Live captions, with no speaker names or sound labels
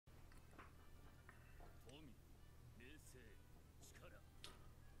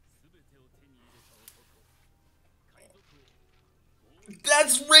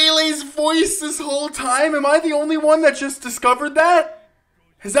That's Rayleigh's voice this whole time? Am I the only one that just discovered that?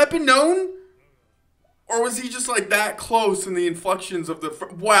 Has that been known? Or was he just like that close in the inflections of the...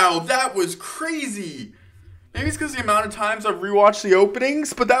 Wow, that was crazy. Maybe it's because the amount of times I've rewatched the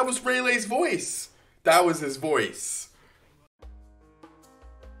openings, but that was Rayleigh's voice. That was his voice.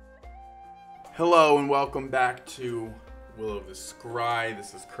 Hello and welcome back to Will of the Scry.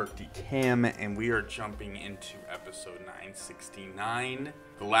 This is Kirk Cam, and we are jumping into episode 969.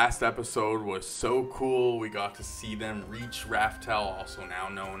 The last episode was so cool. We got to see them reach Raftel, also now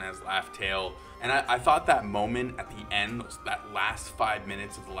known as Laugh-Tale. And I thought that moment at the end, that last 5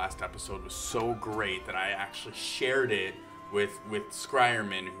 minutes of the last episode was so great that I actually shared it with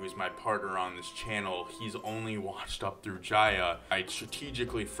Scryerman, who's my partner on this channel. He's only watched up through Jaya. I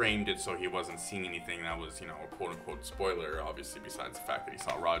strategically framed it so he wasn't seeing anything that was, you know, a quote-unquote spoiler, obviously, besides the fact that he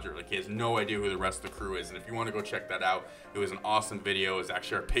saw Roger. Like, he has no idea who the rest of the crew is, and if you want to go check that out, it was an awesome video. It was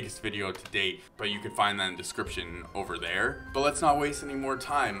actually our biggest video to date, but you can find that in the description over there. But let's not waste any more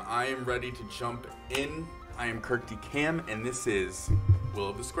time. I am ready to jump in. I am Kirk Cam, and this is Will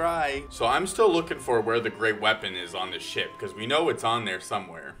of the Scry. So I'm still looking for where the great weapon is on this ship, because we know it's on there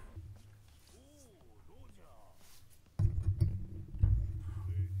somewhere.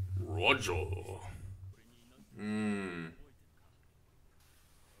 Roger.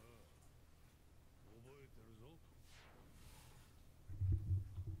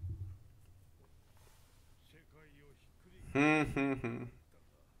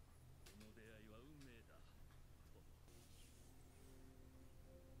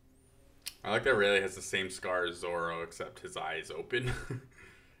 I like that Rayleigh has the same scar as Zoro, except his eyes open.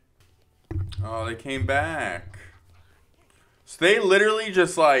 Oh, they came back. So they literally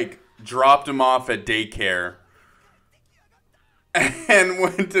just like dropped him off at daycare and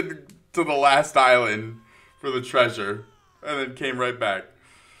went to the last island for the treasure and then came right back.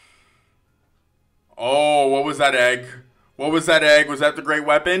 Oh, what was that egg? What was that egg? Was that the great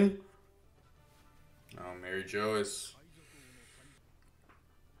weapon? Oh, Mary Jo is...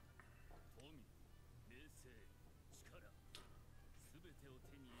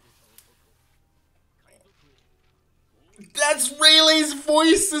 That's Rayleigh's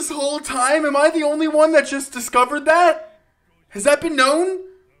voice this whole time? Am I the only one that just discovered that? Has that been known?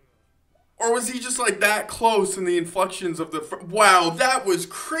 Or was he just like that close in the inflections of the... Wow, that was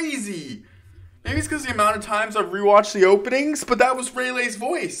crazy. Maybe it's because the amount of times I've rewatched the openings, but that was Rayleigh's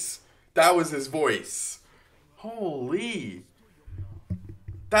voice. That was his voice. Holy.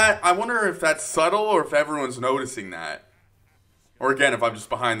 I wonder if that's subtle or if everyone's noticing that. Or again, if I'm just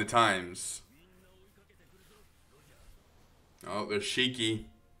behind the times. Oh, there's Shiki.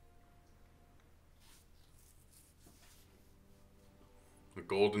 The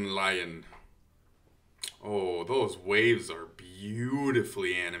Golden Lion. Oh, those waves are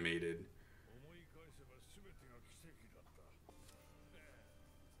beautifully animated.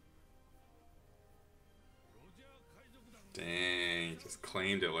 Dang, he just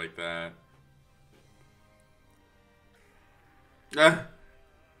claimed it like that. Ah.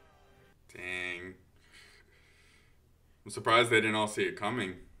 Dang. I'm surprised they didn't all see it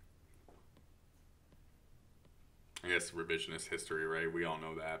coming. I guess revisionist history, right? We all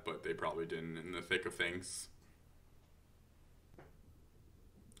know that, but they probably didn't in the thick of things.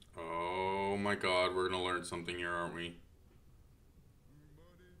 Oh my god, we're gonna learn something here, aren't we?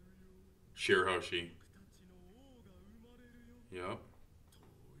 Shirahoshi. Yep.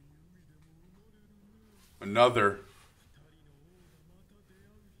 Another.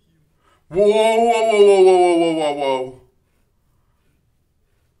 Whoa, whoa, whoa, whoa, whoa, whoa, whoa, whoa.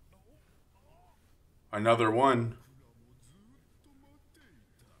 Another one.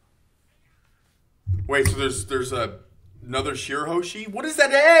 Wait, so there's another Shirahoshi? What is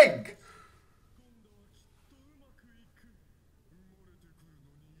that egg?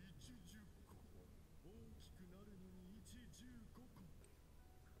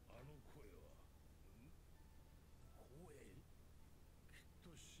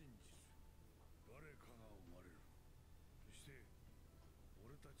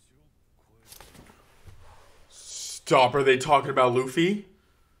 Stop, are they talking about Luffy?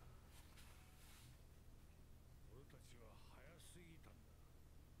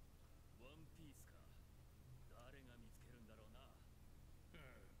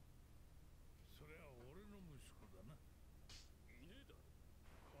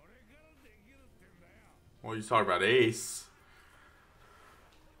 Well, you talking about Ace.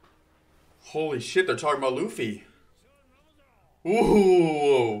 Holy shit, they're talking about Luffy.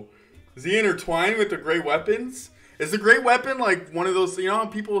 Ooh. Is he intertwined with the great weapons? Is the great weapon like one of those, you know,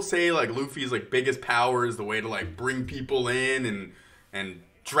 people say like Luffy's like biggest power is the way to like bring people in and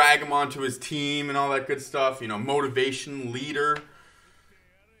drag them onto his team and all that good stuff, you know, motivation, leader.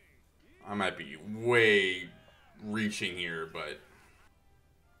 I might be way reaching here, but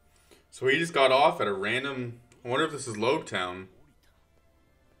so he just got off at a random, I wonder if this is Lobe Town.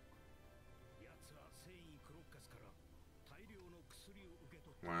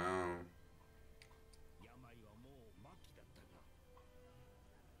 Wow.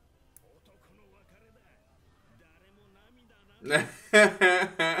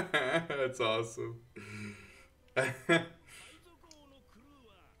 That's awesome.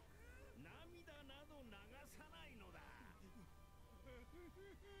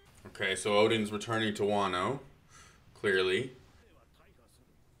 Okay, so Odin's returning to Wano, clearly.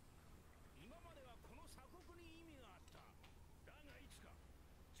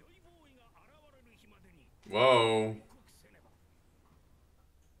 Whoa.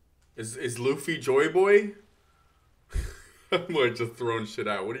 Is Luffy Joy Boy? I'm like just throwing shit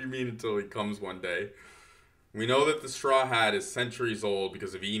out. What do you mean until he comes one day? We know that the Straw Hat is centuries old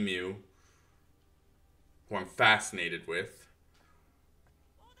because of Emu, who I'm fascinated with.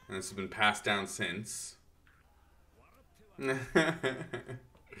 And this has been passed down since. Even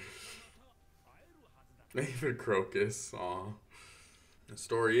Crocus. Aw. The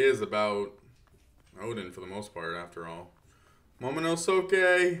story is about Odin for the most part, after all.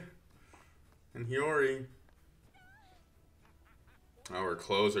 Momonosuke and Hiyori. Oh, her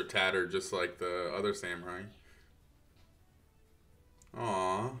clothes are tattered just like the other samurai.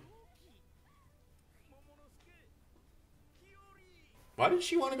 Aww. Why did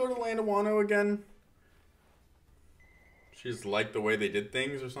she want to go to the land of Wano again? She just liked the way they did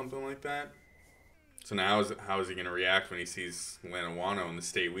things or something like that? So now how is he going to react when he sees the land of Wano in the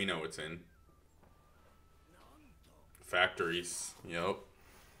state we know it's in? Factories. Yep.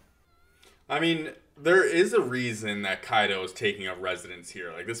 I mean, there is a reason that Kaido is taking up residence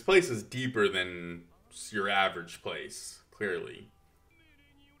here. Like, this place is deeper than your average place, clearly.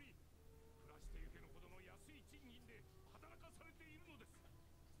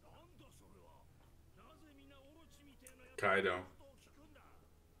 Kaido.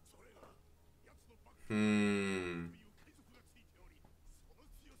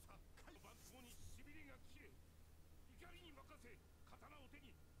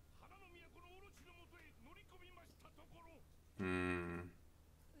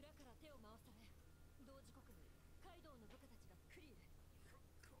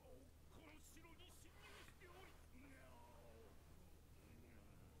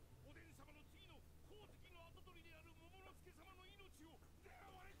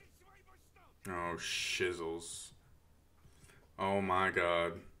 Oh, shizzles. Oh my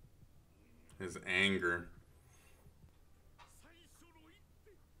god. His anger.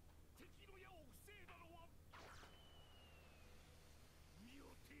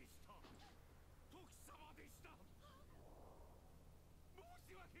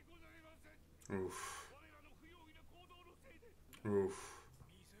 Oof. Oof.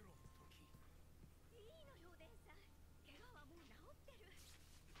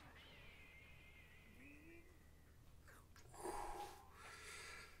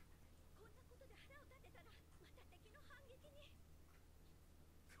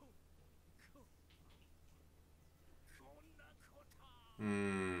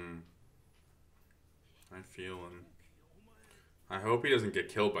 I feel him. I hope he doesn't get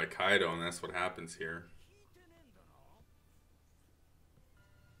killed by Kaido and that's what happens here.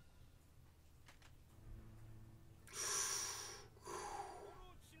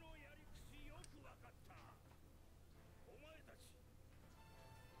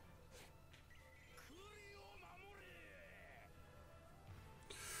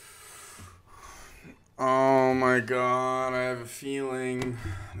 Oh my god, I have a feeling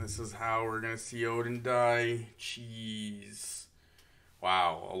this is how we're gonna see Odin die. Jeez.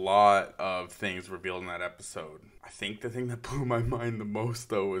 Wow, a lot of things revealed in that episode. I think the thing that blew my mind the most,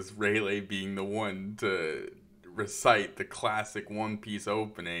 though, was Rayleigh being the one to recite the classic One Piece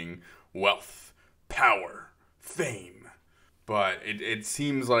opening, wealth, power, fame. But it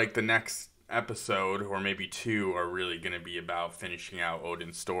seems like the next episode, or maybe two, are really going to be about finishing out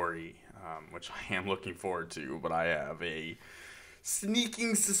Odin's story, which I am looking forward to, but I have a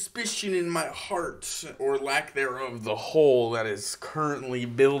sneaking suspicion in my heart, or lack thereof, the hole that is currently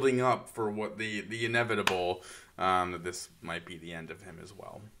building up for what the inevitable, that this might be the end of him as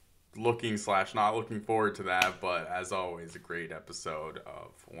well. Not looking forward to that, but as always, a great episode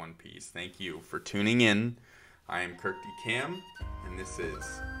of One Piece. Thank you for tuning in. I am Kirk D. Cam, and this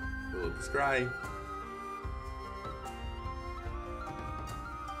is Will of the Scry.